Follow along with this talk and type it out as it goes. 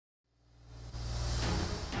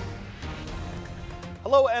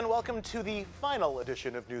Hello and welcome to the final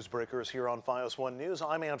edition of NewsBreakers here on FiOS1 News.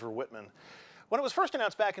 I'm Andrew Whitman. When it was first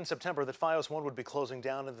announced back in September that FiOS1 would be closing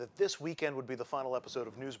down and that this weekend would be the final episode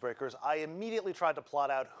of NewsBreakers, I immediately tried to plot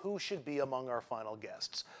out who should be among our final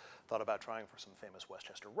guests. Thought about trying for some famous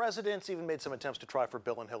Westchester residents, even made some attempts to try for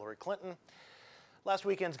Bill and Hillary Clinton. Last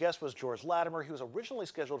weekend's guest was George Latimer. He was originally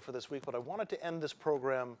scheduled for this week, but I wanted to end this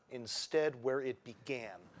program instead where it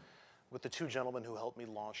began, with the two gentlemen who helped me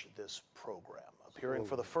launch this program. Appearing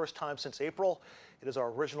for the first time since April, it is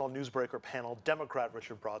our original Newsbreaker panel, Democrat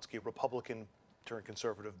Richard Brodsky, Republican turned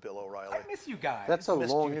conservative Bill O'Reilly. I miss you guys. That's a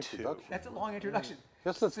long introduction. That's a long introduction.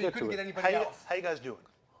 Let's so get you couldn't to get it. anybody else. How you guys doing?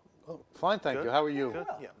 Oh, fine, thank Good? you. How are you? Good.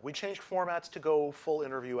 Yeah, we changed formats to go full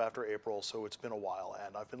interview after April, so it's been a while,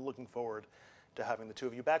 and I've been looking forward to having the two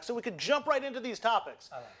of you back so we could jump right into these topics.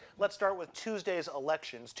 I like it. Let's start with Tuesday's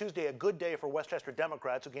elections. Tuesday, a good day for Westchester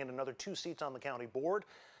Democrats, who gained another 2 seats on the county board,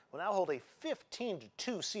 will now hold a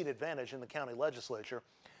 15-2 seat advantage in the county legislature.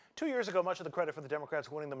 2 years ago, much of the credit for the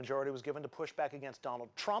Democrats winning the majority was given to push back against Donald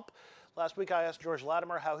Trump. Last week, I asked George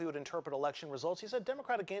Latimer how he would interpret election results. He said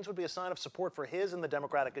Democratic gains would be a sign of support for his and the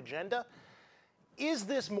Democratic agenda. Is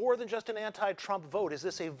this more than just an anti-Trump vote? Is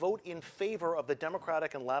this a vote in favor of the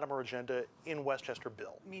Democratic and Latimer agenda in Westchester,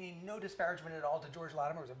 Bill? Meaning no disparagement at all to George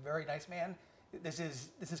Latimer, who's a very nice man. This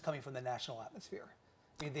is coming from the national atmosphere.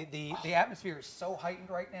 I mean, the atmosphere is so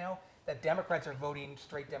heightened right now that Democrats are voting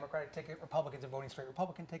straight Democratic ticket, Republicans are voting straight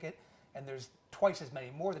Republican ticket, and there's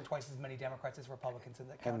more than twice as many Democrats as Republicans in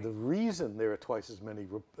the county. And the reason there are twice as many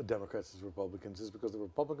Democrats as Republicans is because the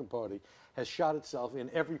Republican Party has shot itself in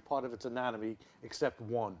every part of its anatomy except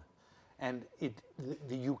one. And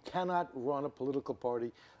you cannot run a political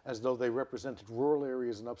party as though they represented rural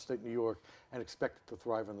areas in upstate New York and expect it to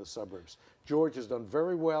thrive in the suburbs. George has done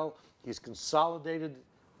very well. He's consolidated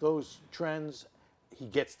those trends. He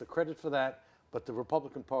gets the credit for that, but the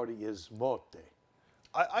Republican Party is morte.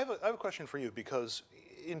 I have a question for you, because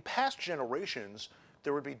in past generations,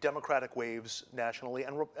 there would be Democratic waves nationally,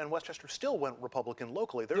 and Westchester still went Republican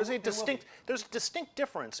locally. There's a distinct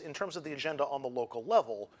difference in terms of the agenda on the local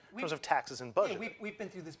level, in terms of taxes and budget. Yeah, we've been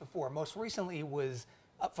through this before. Most recently was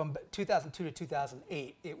from 2002 to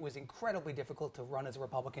 2008. It was incredibly difficult to run as a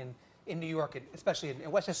Republican in New York, and especially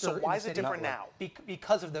in Westchester. So why is it different now?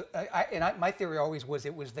 Because of my theory always was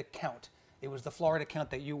it was the count. It was the Florida count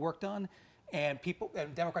that you worked on, and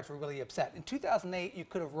Democrats were really upset. In 2008, you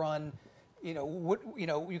could have run. You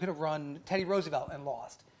could have run Teddy Roosevelt and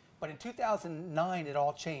lost. But in 2009, it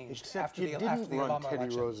all changed after the Obama election. You didn't run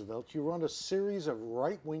Teddy Roosevelt. You run a series of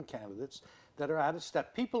right-wing candidates that are out of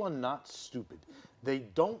step. People are not stupid. They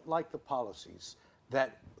don't like the policies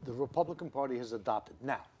that the Republican Party has adopted.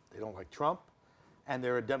 Now, they don't like Trump, and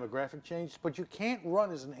there are demographic changes, but you can't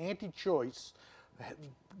run as an anti-choice,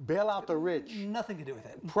 bail out the rich. Nothing to do with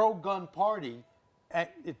it. Pro-gun party.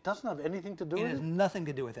 It doesn't have anything to do with it? It has nothing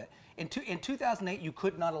to do with it. In 2008, you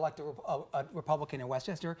could not elect a Republican in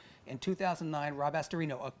Westchester. In 2009, Rob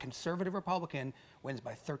Astorino, a conservative Republican, wins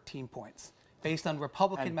by 13 points based on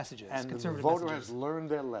Republican messages, conservative messages. And the voter has learned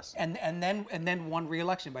their lesson. And then won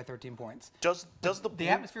re-election by 13 points. Does the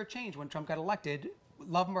atmosphere change when Trump got elected?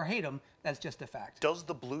 Love him or hate him, that's just a fact. Does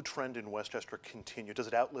the blue trend in Westchester continue? Does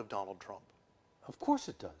it outlive Donald Trump? Of course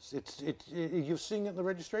it does. You're seeing it in the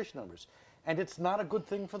registration numbers. And it's not a good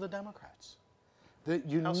thing for the Democrats.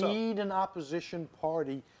 You need an opposition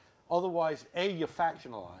party. Otherwise, A, you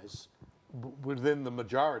factionalize within the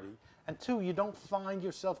majority. And two, you don't find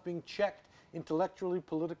yourself being checked intellectually,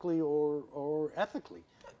 politically, or ethically.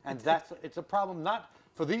 And it's a problem not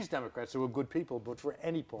for these Democrats who are good people, but for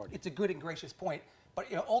any party. It's a good and gracious point. But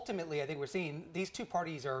ultimately, I think we're seeing these two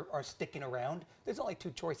parties are sticking around. There's only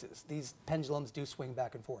two choices. These pendulums do swing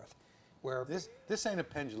back and forth. Where this ain't a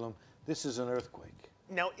pendulum. This is an earthquake.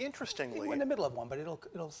 Now, interestingly, we're in the middle of one, but it'll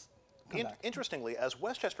come back. Interestingly, as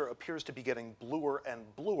Westchester appears to be getting bluer and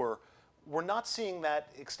bluer, we're not seeing that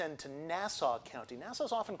extend to Nassau County. Nassau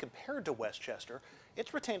is often compared to Westchester.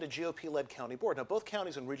 It's retained a GOP-led county board. Now, both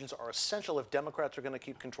counties and regions are essential if Democrats are going to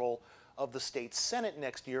keep control of the state Senate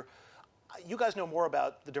next year. You guys know more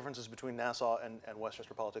about the differences between Nassau and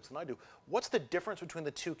Westchester politics than I do. What's the difference between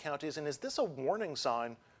the two counties, and is this a warning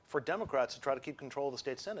sign for Democrats to try to keep control of the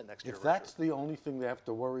state Senate next year? If that's the only thing they have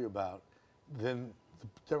to worry about, then the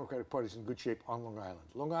Democratic Party is in good shape on Long Island.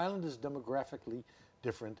 Long Island is demographically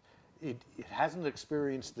different. It hasn't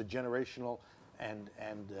experienced the generational and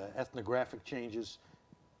ethnographic changes.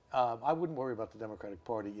 I wouldn't worry about the Democratic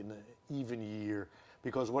Party in an even year,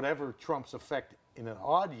 because whatever Trump's effect in an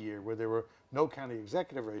odd year where there were no county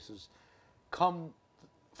executive races, come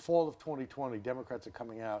fall of 2020, Democrats are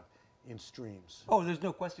coming out in streams. Oh, there's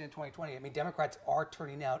no question in 2020. I mean, Democrats are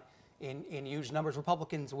turning out in huge numbers.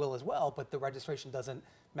 Republicans will as well, but the registration doesn't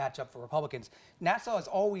match up for Republicans. Nassau has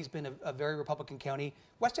always been a very Republican county.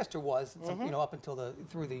 Westchester was, up until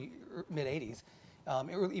through the mid 80s,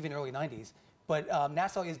 even early 90s. But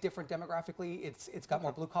Nassau is different demographically. It's got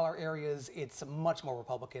more blue collar areas. It's a much more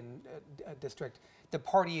Republican district. The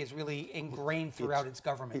party is really ingrained throughout its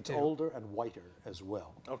government. It's older and whiter as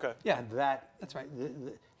well. Okay. Yeah, And that's right.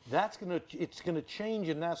 It's gonna change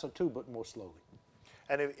in Nassau too, but more slowly.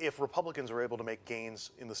 And if Republicans are able to make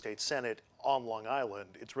gains in the state Senate on Long Island,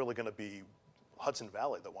 it's really going to be Hudson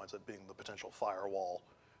Valley that winds up being the potential firewall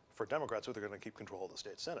for Democrats who they're going to keep control of the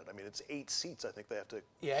state Senate. I mean, it's 8 seats I think they have to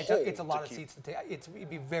it's a lot of seats to take. It'd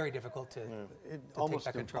be very difficult to take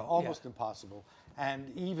back control. Almost impossible.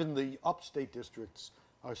 And even the upstate districts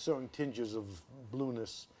are showing tinges of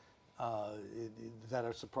blueness that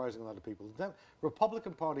are surprising a lot of people. The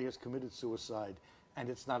Republican Party has committed suicide, and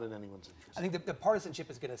it's not in anyone's interest. I think the partisanship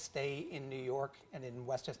is going to stay in New York and in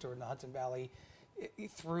Westchester and the Hudson Valley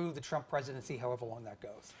through the Trump presidency, however long that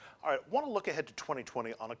goes. All right, I want to look ahead to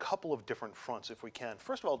 2020 on a couple of different fronts if we can.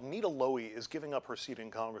 First of all, Nita Lowey is giving up her seat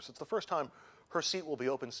in Congress. It's the first time her seat will be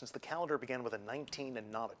open since the calendar began with a 19 and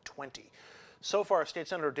not a 20. So far, State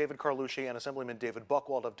Senator David Carlucci and Assemblyman David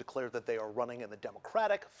Buchwald have declared that they are running in the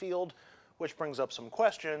Democratic field, which brings up some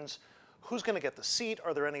questions. Who's going to get the seat?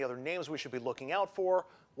 Are there any other names we should be looking out for?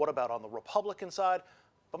 What about on the Republican side?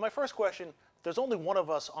 But my first question, there's only one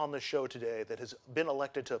of us on the show today that has been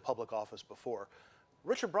elected to public office before.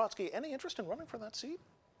 Richard Brodsky, any interest in running for that seat?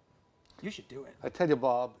 You should do it. I tell you,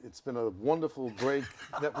 Bob, it's been a wonderful break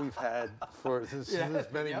that we've had for this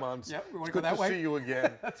many months. Yep. It's good to see you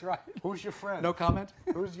again. That's right. Who's your friend? No comment?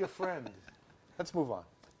 Who's your friend? Let's move on.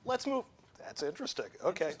 Let's move. That's interesting.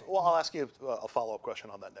 Okay. Well, I'll ask you a follow-up question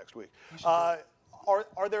on that next week. Are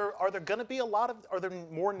there going to be are there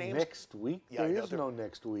more names? Next week? Yeah, there is no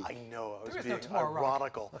next week. I know. I was There is being no tomorrow, Rock.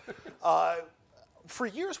 ironical. For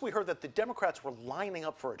years, we heard that the Democrats were lining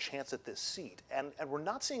up for a chance at this seat, and we're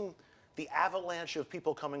not seeing the avalanche of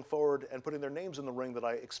people coming forward and putting their names in the ring that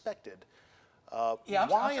I expected. Yeah,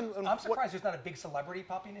 why? I'm surprised there's not a big celebrity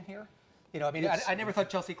popping in here. I mean, I never thought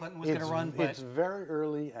Chelsea Clinton was going to run, but it's very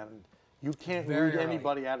early, and you can't read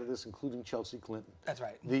anybody out of this, including Chelsea Clinton. That's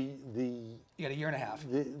right. You got a year and a half.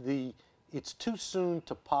 It's too soon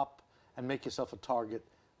to pop and make yourself a target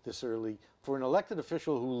this early. For an elected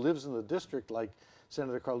official who lives in the district, like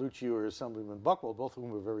Senator Carlucci or Assemblyman Buchwald, both of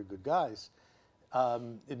whom are very good guys,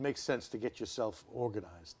 it makes sense to get yourself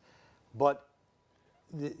organized. But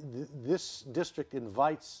this district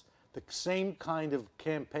invites the same kind of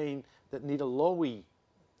campaign that Nita Lowey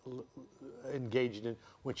engaged in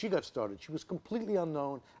when she got started. She was completely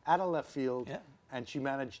unknown, out of left field, and she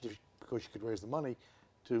managed, because she could raise the money,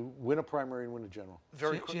 to win a primary and win a general.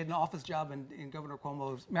 She had an office job in Governor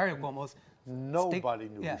Cuomo's, Mario Cuomo's. Nobody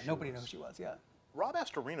knew who she was. Nobody knew who she was, Rob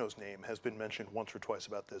Astorino's name has been mentioned once or twice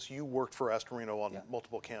about this. You worked for Astorino on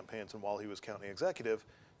multiple campaigns, and while he was county executive,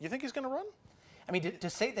 you think he's going to run? I mean, to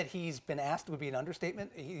say that he's been asked would be an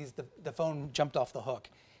understatement. The phone jumped off the hook.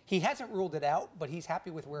 He hasn't ruled it out, but he's happy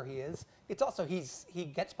with where he is. It's also he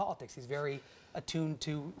gets politics. He's very attuned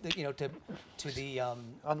to the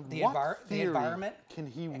environment. Can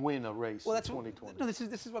he win a race in 2020? No, this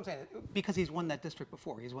is what I'm saying. Because he's won that district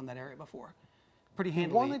before. He's won that area before. Pretty He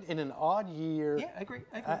handily. won it in an odd year. Yeah, I agree.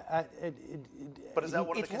 But is that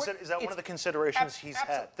one of the considerations he's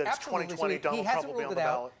had? That it's 2020, Donald Trump will be on the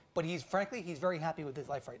ballot. But he's very happy with his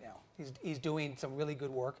life right now. He's doing some really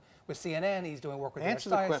good work with CNN. He's doing work with Answer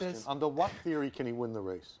the question. Under what theory can he win the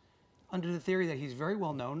race? Under the theory that he's very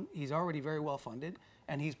well known, he's already very well funded,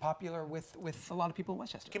 and he's popular with a lot of people in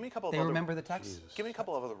Westchester. Give me a couple of remember the text. Give me a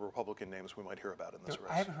couple of other Republican names we might hear about in this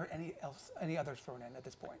race. I haven't heard any others thrown in at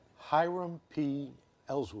this point. Hiram P.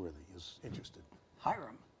 Ellsworthy is interested.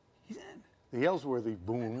 Hiram, he's in. The Ellsworthy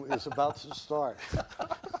boom is about to start.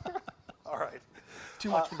 All right. Too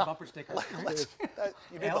much for the bumper sticker.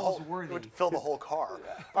 You would fill the whole car.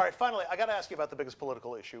 All right, finally, I got to ask you about the biggest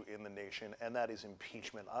political issue in the nation, and that is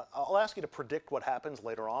impeachment. I'll ask you to predict what happens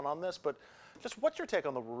later on this, but just what's your take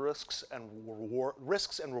on the risks and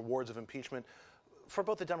rewards of impeachment for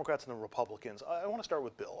both the Democrats and the Republicans? I want to start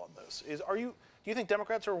with Bill on this. Do you think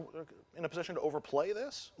Democrats are in a position to overplay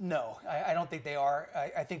this? No, I don't think they are.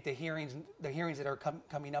 I think the hearings that are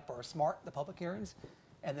coming up are smart, the public hearings,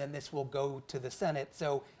 and then this will go to the Senate.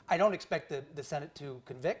 So I don't expect the Senate to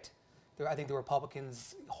convict. I think the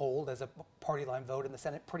Republicans hold as a party line vote in the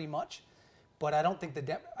Senate pretty much. But I don't think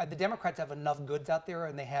the Democrats have enough goods out there,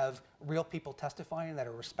 and they have real people testifying that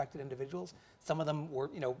are respected individuals. Some of them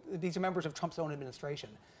were, these are members of Trump's own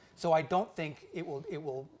administration. So I don't think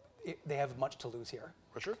they have much to lose here.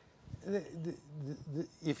 Richard?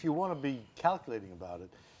 If you want to be calculating about it,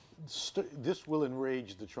 this will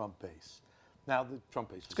enrage the Trump base. Now, the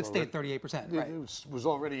Trump base Could stay at 38%, right? It was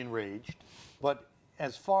already enraged. But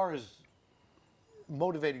as far as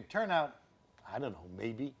motivating turnout, I don't know,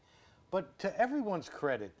 maybe. But to everyone's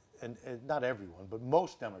credit, and not everyone, but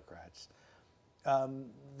most Democrats,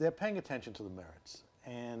 they're paying attention to the merits.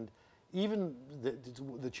 And even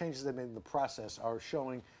the changes they made in the process are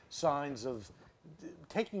showing signs of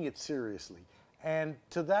taking it seriously. And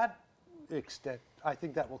to that extent, I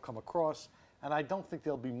think that will come across. And I don't think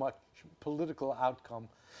there'll be much political outcome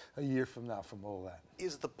a year from now from all that.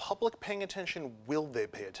 Is the public paying attention? Will they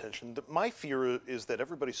pay attention? My fear is that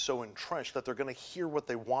everybody's so entrenched that they're going to hear what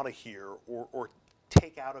they want to hear or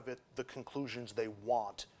take out of it the conclusions they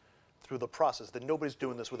want through the process, that nobody's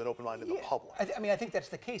doing this with an open mind in the public. I think that's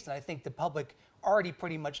the case, and I think the public already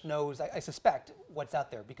pretty much knows, I suspect, what's out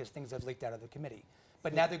there because things have leaked out of the committee.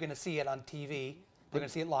 But now they're going to see it on TV. They're going to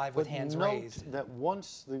see it live with hands raised. That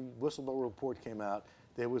once the whistleblower report came out,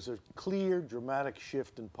 there was a clear, dramatic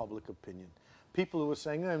shift in public opinion. People who were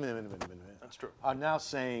saying, wait a minute, that's true, are now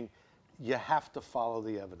saying, you have to follow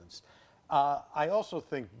the evidence. I also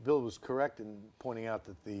think Bill was correct in pointing out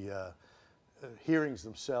that the hearings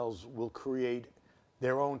themselves will create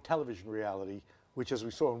their own television reality, which, as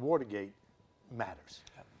we saw in Watergate, matters.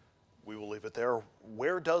 We will leave it there.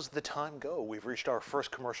 Where does the time go? We've reached our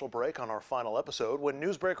first commercial break on our final episode. When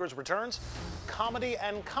NewsBreakers returns, comedy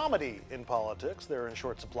and comedy in politics. They're in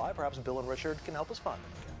short supply. Perhaps Bill and Richard can help us find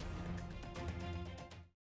them.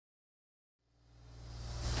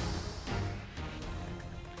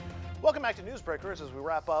 Welcome back to NewsBreakers as we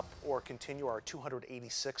wrap up or continue our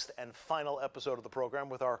 286th and final episode of the program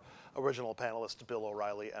with our original panelists, Bill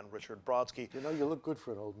O'Reilly and Richard Brodsky. You know, you look good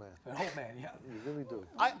for an old man. An old man, yeah. You really do.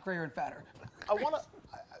 Grayer and fatter.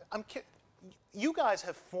 You guys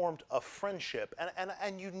have formed a friendship,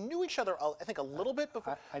 and you knew each other, I think, a little bit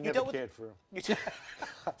before. I never cared for him.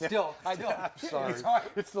 Still, I don't. I'm sorry. Sorry.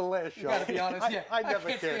 It's the last show. You gotta be honest. I never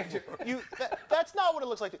cared for him. That's not what it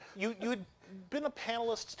looks like. You had been a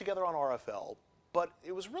panelist together on RFL, but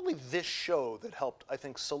it was really this show that helped, I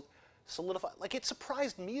think, solidify. Like, it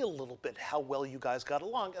surprised me a little bit how well you guys got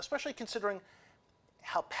along, especially considering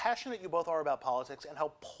how passionate you both are about politics and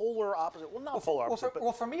how polar opposite. Well, not polar opposite.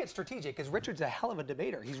 Well, for me, it's strategic because Richard's a hell of a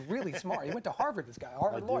debater. He's really smart. He went to Harvard. This guy,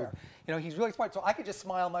 Harvard lawyer. You know, he's really smart. So I could just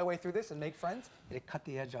smile my way through this and make friends. It'd cut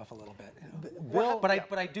the edge off a little bit. You know?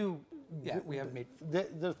 But I do. Yeah, we have made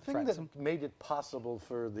the thing friends. that made it possible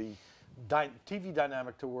for the TV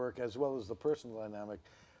dynamic to work as well as the personal dynamic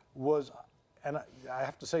was, and I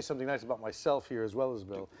have to say something nice about myself here as well as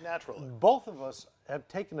Bill. Naturally. Both of us have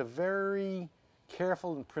taken a very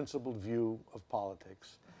careful and principled view of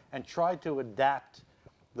politics and tried to adapt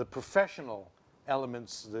the professional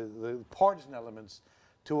elements, the partisan elements,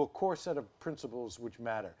 to a core set of principles which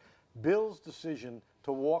matter. Bill's decision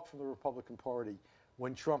to walk from the Republican Party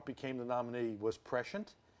when Trump became the nominee was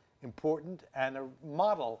prescient, important, and a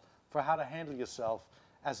model for how to handle yourself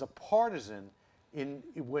as a partisan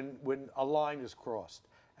when a line is crossed.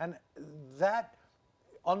 And that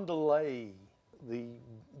underlay the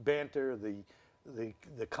banter, the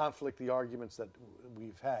conflict, the arguments that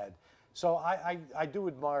we've had. So I do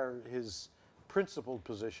admire his principled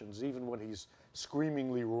positions, even when he's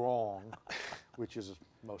screamingly wrong, which is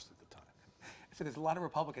most of the time. So there's a lot of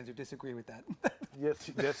Republicans who disagree with that. Yes,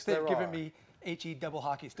 They've there given are. me HE double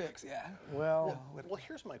hockey sticks. Yeah. Well, Well,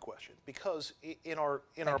 here's my question, because in our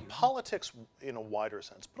politics in a wider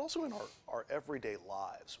sense, but also in our everyday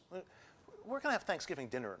lives, we're going to have Thanksgiving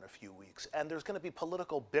dinner in a few weeks, and there's going to be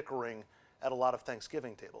political bickering at a lot of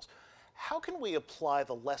Thanksgiving tables. How can we apply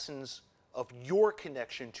the lessons of your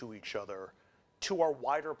connection to each other to our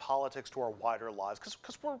wider politics, to our wider lives?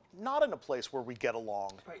 Because we're not in a place where we get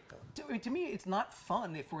along. Right. To me, it's not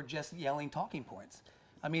fun if we're just yelling talking points.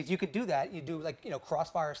 I mean, you could do that. You do, like, you know,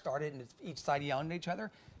 Crossfire started and it's each side yelling at each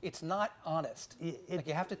other. It's not honest. Like,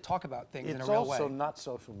 you have to talk about things in a real way. It's also not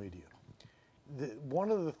social media. One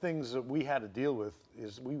of the things that we had to deal with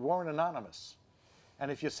is we weren't anonymous.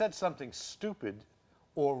 And if you said something stupid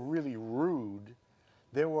or really rude,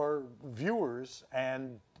 there were viewers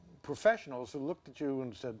and professionals who looked at you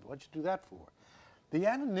and said, what'd you do that for? The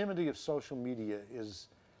anonymity of social media is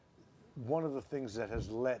one of the things that has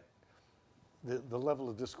let the level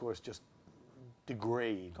of discourse just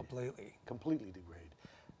degrade. Completely degrade.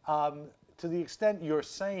 To the extent you're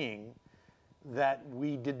saying that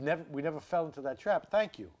we never fell into that trap,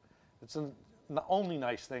 thank you. It's the only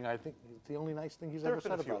nice thing, I think, the only nice thing he's ever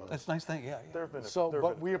said about us. That's a nice thing, yeah. There have been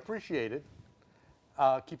But we appreciate it.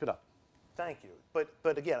 Keep it up. Thank you.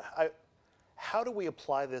 But again, how do we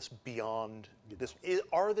apply this beyond this?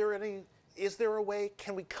 Is there a way?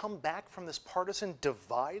 Can we come back from this partisan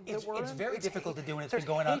divide that we're in? It's very difficult to do, and it's There's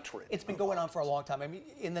been going on. hatred It's been going on for a long time. I mean,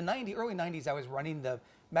 in the early '90s, I was running the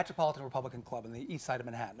Metropolitan Republican Club in the east side of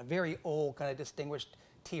Manhattan, a very old, kind of distinguished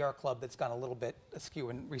TR club that's gone a little bit askew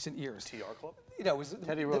in recent years. TR club? You know, it was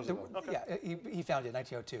Teddy Roosevelt. Yeah, he founded it in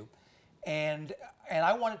 1902. And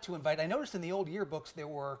I wanted to invite. I noticed in the old yearbooks there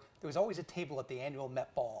was always a table at the annual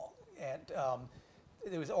Met Ball, and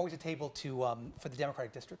there was always a table for the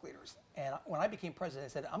Democratic district leaders. And when I became president,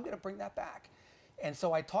 I said, I'm going to bring that back. And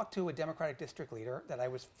so I talked to a Democratic district leader that I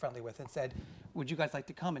was friendly with and said, would you guys like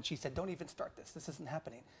to come? And she said, don't even start this. This isn't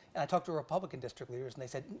happening. And I talked to Republican district leaders, and they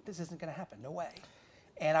said, this isn't going to happen. No way.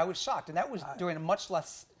 And I was shocked. And that was during a much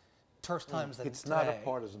less terse times than It's today. not a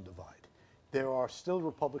partisan divide. There are still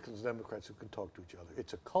Republicans and Democrats who can talk to each other.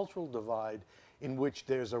 It's a cultural divide in which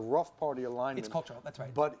there's a rough party alignment. It's cultural, that's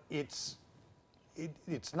right. But it's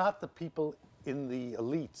not the people in the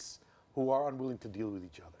elites who are unwilling to deal with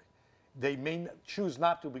each other. They may choose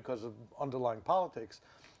not to because of underlying politics,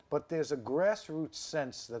 but there's a grassroots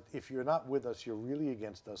sense that if you're not with us, you're really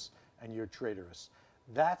against us and you're traitorous.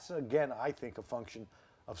 That's, again, I think, a function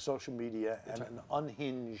of social media and an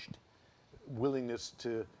unhinged willingness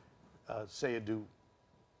to say or do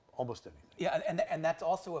almost anything. Yeah, and that's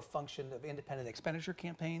also a function of independent expenditure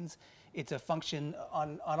campaigns. It's a function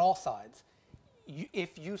on all sides.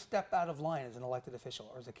 If you step out of line as an elected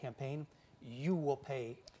official or as a campaign, you will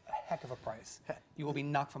pay a heck of a price. You will be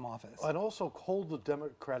knocked from office. And also hold the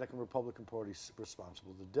Democratic and Republican parties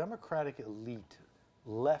responsible. The Democratic elite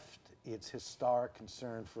left its historic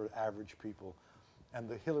concern for average people, and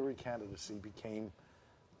the Hillary candidacy became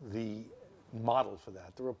the model for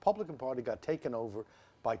that. The Republican Party got taken over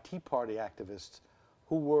by Tea Party activists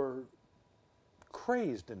who were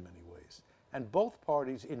crazed in many ways. And both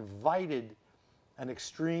parties invited an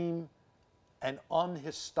extreme and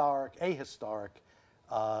ahistoric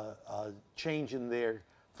change in their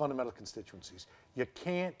fundamental constituencies. You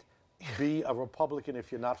can't be a Republican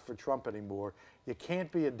if you're not for Trump anymore. You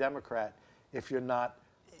can't be a Democrat if you're not.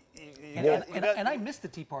 And I missed the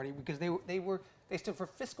Tea Party because they stood for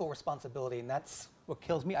fiscal responsibility, and that's what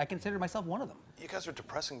kills me. I consider myself one of them. You guys are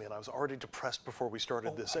depressing me, and I was already depressed before we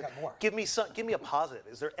started this. I got more. Give me a positive.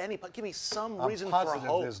 Is there any? Give me some I'm reason positive for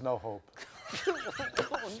hope. There's no hope.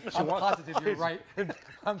 I'm positive you're right.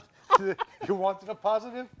 You wanted a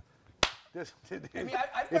positive?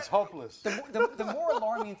 It's hopeless. The more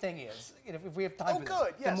alarming thing is, if we have time for this,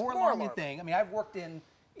 good. Yes, the more more alarming alarming. thing, I mean, I've worked in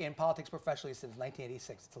politics professionally since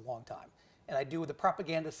 1986. It's a long time. And I do the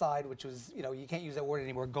propaganda side, which was, you can't use that word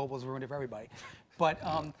anymore. Goebbels ruined it for everybody. But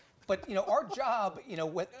our job,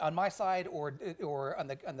 on my side or on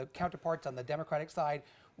the counterparts on the Democratic side,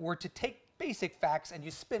 were to take basic facts and you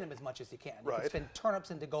spin them as much as you can. You Right. can spin turnips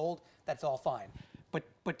into gold. That's all fine.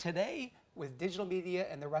 But today, with digital media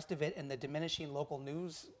and the rest of it, and the diminishing local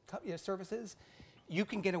news services, you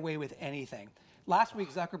can get away with anything. Last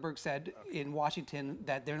week, Zuckerberg said in Washington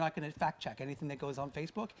that they're not going to fact check anything that goes on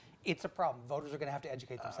Facebook. It's a problem. Voters are going to have to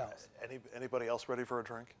educate themselves. Anybody else ready for a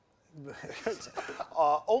drink?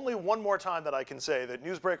 Only one more time that I can say that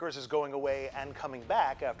NewsBreakers is going away and coming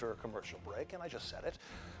back after a commercial break, and I just said it.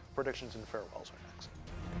 Predictions and farewells are next.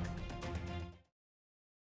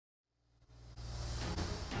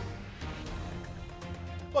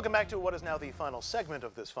 Welcome back to what is now the final segment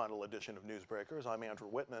of this final edition of NewsBreakers. I'm Andrew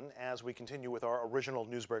Whitman, as we continue with our original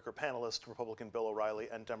NewsBreaker panelists, Republican Bill O'Reilly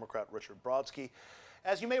and Democrat Richard Brodsky.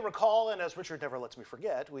 As you may recall, and as Richard never lets me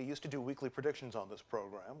forget, we used to do weekly predictions on this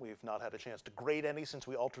program. We've not had a chance to grade any since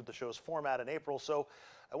we altered the show's format in April, so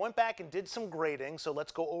I went back and did some grading, so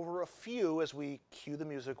let's go over a few as we cue the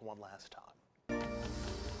music one last time.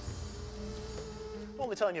 I'm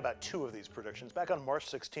only telling you about two of these predictions. Back on March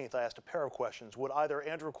 16th, I asked a pair of questions. Would either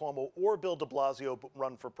Andrew Cuomo or Bill de Blasio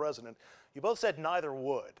run for president? You both said neither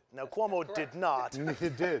would. Now, Cuomo did not. He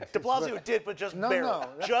did. De Blasio did, but just barely. No.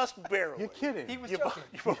 Just barely. You're kidding. He was joking.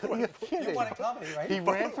 You're kidding. You wanted comedy, right? He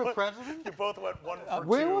ran for president? You both went 1 for 2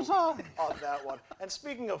 Where was I? on that one. And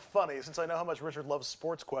speaking of funny, since I know how much Richard loves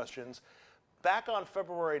sports questions, back on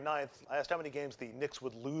February 9th, I asked how many games the Knicks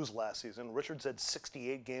would lose last season. Richard said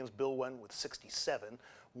 68 games. Bill went with 67.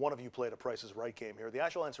 One of you played a Price is Right game here. The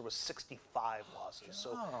actual answer was 65 losses.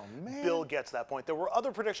 So man. Bill gets that point. There were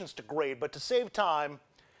other predictions to grade, but to save time,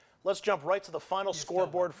 let's jump right to the final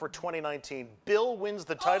scoreboard for 2019. Bill wins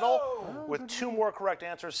the title with 2 more correct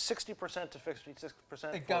answers, 60% to 56%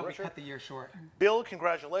 Thank for God we Richard. cut the year short. Bill,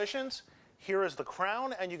 congratulations. Here is the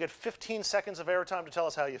crown, and you get 15 seconds of airtime to tell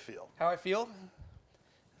us how you feel. How I feel?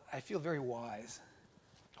 I feel very wise.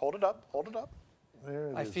 Hold it up. Hold it up. There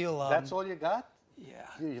it I is. feel, That's all you got? Yeah.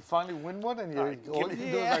 You finally win one, and All right, all you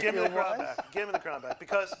can do is give me the feel crown wise? back. Give me the crown back.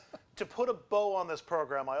 Because to put a bow on this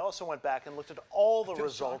program, I also went back and looked at all the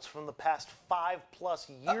results from the past 5+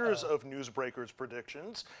 years of Newsbreakers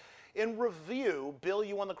predictions. In review, Bill,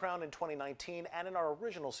 you won the crown in 2019, and in our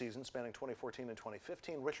original season, spanning 2014 and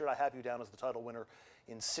 2015. Richard, I have you down as the title winner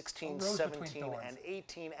in 16, rose between 17, thorns. and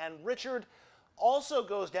 18. And Richard also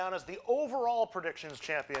goes down as the overall predictions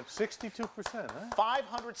champion. 62%, huh?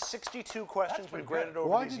 562 questions been pretty graded good. over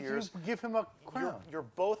Why these did years. you give him a crown? You're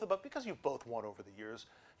both above, because you've both won over the years.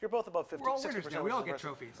 You're both above 50, We're all 60%. winners now. We all of the get rest.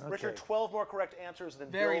 trophies. Richard, Okay. 12 more correct answers than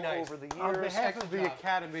Very Bill nice. over the On years. behalf of Excellent the job.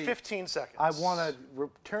 Academy, 15 seconds. I want to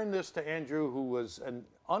return this to Andrew, who was an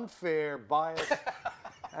unfair, biased,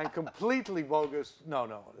 and completely bogus.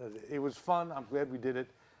 No, it was fun. I'm glad we did it.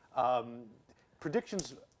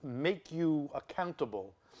 Predictions make you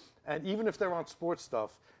accountable, and even if they're on sports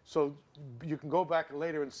stuff, so you can go back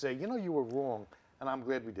later and say, you know, you were wrong, and I'm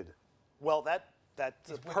glad we did it. Well, that's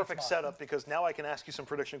a wicked perfect smart. setup, because now I can ask you some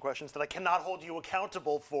prediction questions that I cannot hold you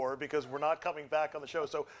accountable for, because we're not coming back on the show.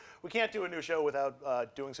 So we can't do a new show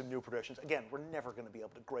without doing some new predictions. Again, we're never going to be able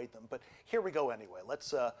to grade them, but here we go anyway.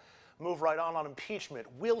 Let's move right on impeachment.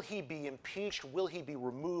 Will he be impeached? Will he be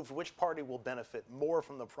removed? Which party will benefit more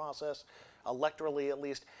from the process, electorally at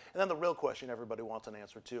least? And then the real question everybody wants an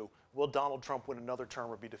answer to: will Donald Trump win another term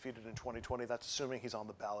or be defeated in 2020? That's assuming he's on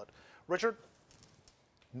the ballot. Richard?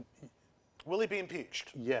 Will he be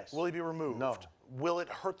impeached? Yes. Will he be removed? No. Will it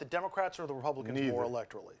hurt the Democrats or the Republicans Neither. more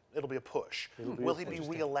electorally? It'll be a push. be Will a he be push.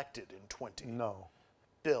 reelected in 20? No.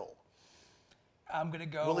 Bill? I'm going to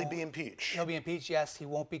go. Will he be impeached? He'll be impeached, yes. He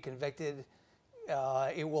won't be convicted.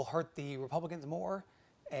 It will hurt the Republicans more.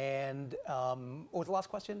 And what was the last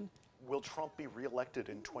question? Will Trump be reelected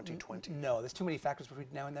in 2020? No, there's too many factors between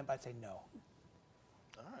now and then, but I'd say no.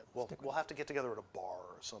 All right. Well, we'll have to get together at a bar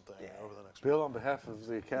or something over the next week. Bill, on behalf of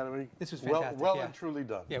the Academy, This was well, fantastic, well yeah. and truly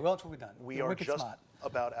done. Yeah, well and truly done. We You're are wicked just smart.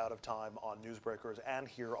 about out of time on Newsbreakers and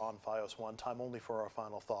here on FiOS1. Time only for our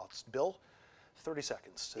final thoughts. Bill, 30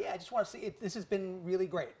 seconds. Yeah, I just want to say this has been really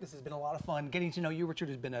great. This has been a lot of fun. Getting to know you, Richard,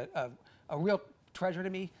 has been a real treasure to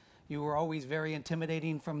me. You were always very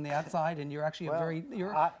intimidating from the outside, and you're actually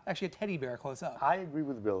actually a teddy bear close up. I agree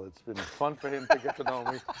with Bill. It's been fun for him to get to know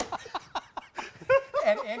me.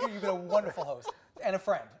 And Andrew, you've been a wonderful host and a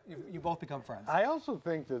friend. You both become friends. I also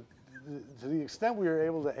think that to the extent we are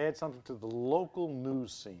able to add something to the local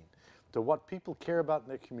news scene, to what people care about in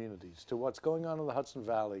their communities, to what's going on in the Hudson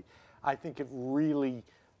Valley, I think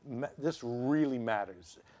this really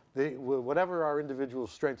matters. Whatever our individual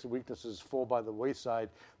strengths and weaknesses fall by the wayside,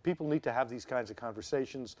 people need to have these kinds of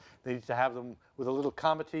conversations. They need to have them with a little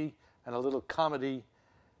comedy and a little comedy.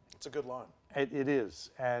 It's a good line. It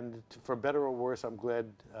is, and for better or worse, I'm glad,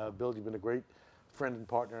 Bill, you've been a great friend and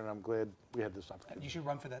partner, and I'm glad we had this opportunity. You should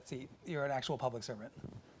run for that seat. You're an actual public servant.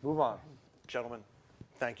 Move on. Gentlemen,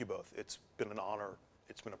 thank you both. It's been an honor.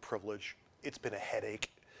 It's been a privilege. It's been a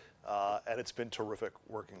headache. And it's been terrific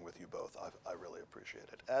working with you both. I really appreciate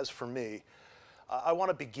it. As for me, I want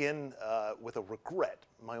to begin with a regret,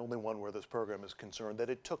 my only one where this program is concerned, that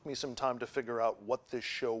it took me some time to figure out what this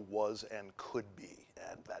show was and could be,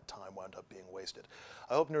 and that time wound up being wasted.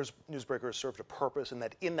 I hope Newsbreakers served a purpose, and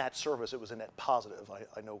that in that service it was a net positive.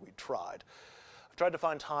 I know we tried. I've tried to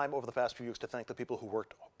find time over the past few weeks to thank the people who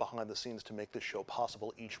worked behind the scenes to make this show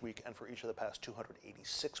possible each week and for each of the past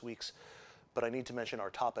 286 weeks. But I need to mention our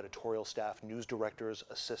top editorial staff, news directors,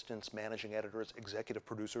 assistants, managing editors, executive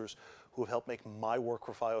producers who have helped make my work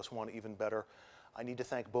for FiOS1 even better. I need to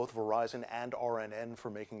thank both Verizon and RNN for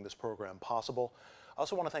making this program possible. I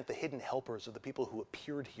also want to thank the hidden helpers of the people who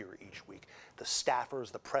appeared here each week, the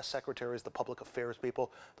staffers, the press secretaries, the public affairs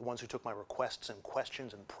people, the ones who took my requests and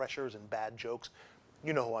questions and pressures and bad jokes.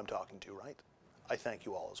 You know who I'm talking to, right? I thank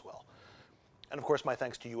you all as well. And of course, my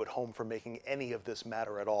thanks to you at home for making any of this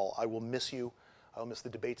matter at all. I will miss you. I'll miss the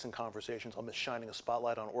debates and conversations. I'll miss shining a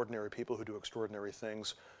spotlight on ordinary people who do extraordinary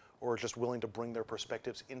things or are just willing to bring their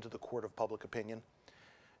perspectives into the court of public opinion.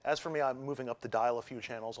 As for me, I'm moving up the dial a few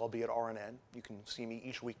channels. I'll be at RNN. You can see me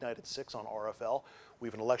each weeknight at 6 on RFL. We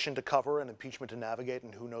have an election to cover, an impeachment to navigate,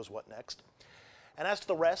 and who knows what next. And as to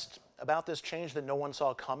the rest, about this change that no one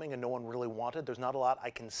saw coming and no one really wanted, there's not a lot I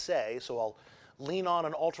can say, so I'll lean on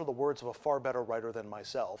and alter the words of a far better writer than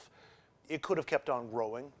myself. It could have kept on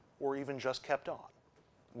growing, or even just kept on.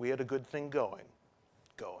 We had a good thing going,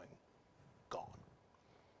 gone.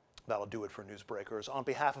 That'll do it for Newsbreakers. On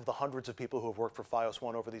behalf of the hundreds of people who have worked for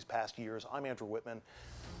FiOS1 over these past years, I'm Andrew Whitman.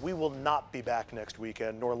 We will not be back next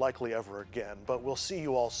weekend, nor likely ever again, but we'll see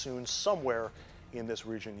you all soon somewhere in this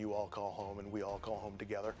region you all call home and we all call home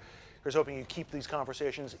together. Here's hoping you keep these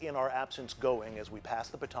conversations in our absence going as we pass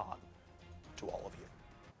the baton to all of you.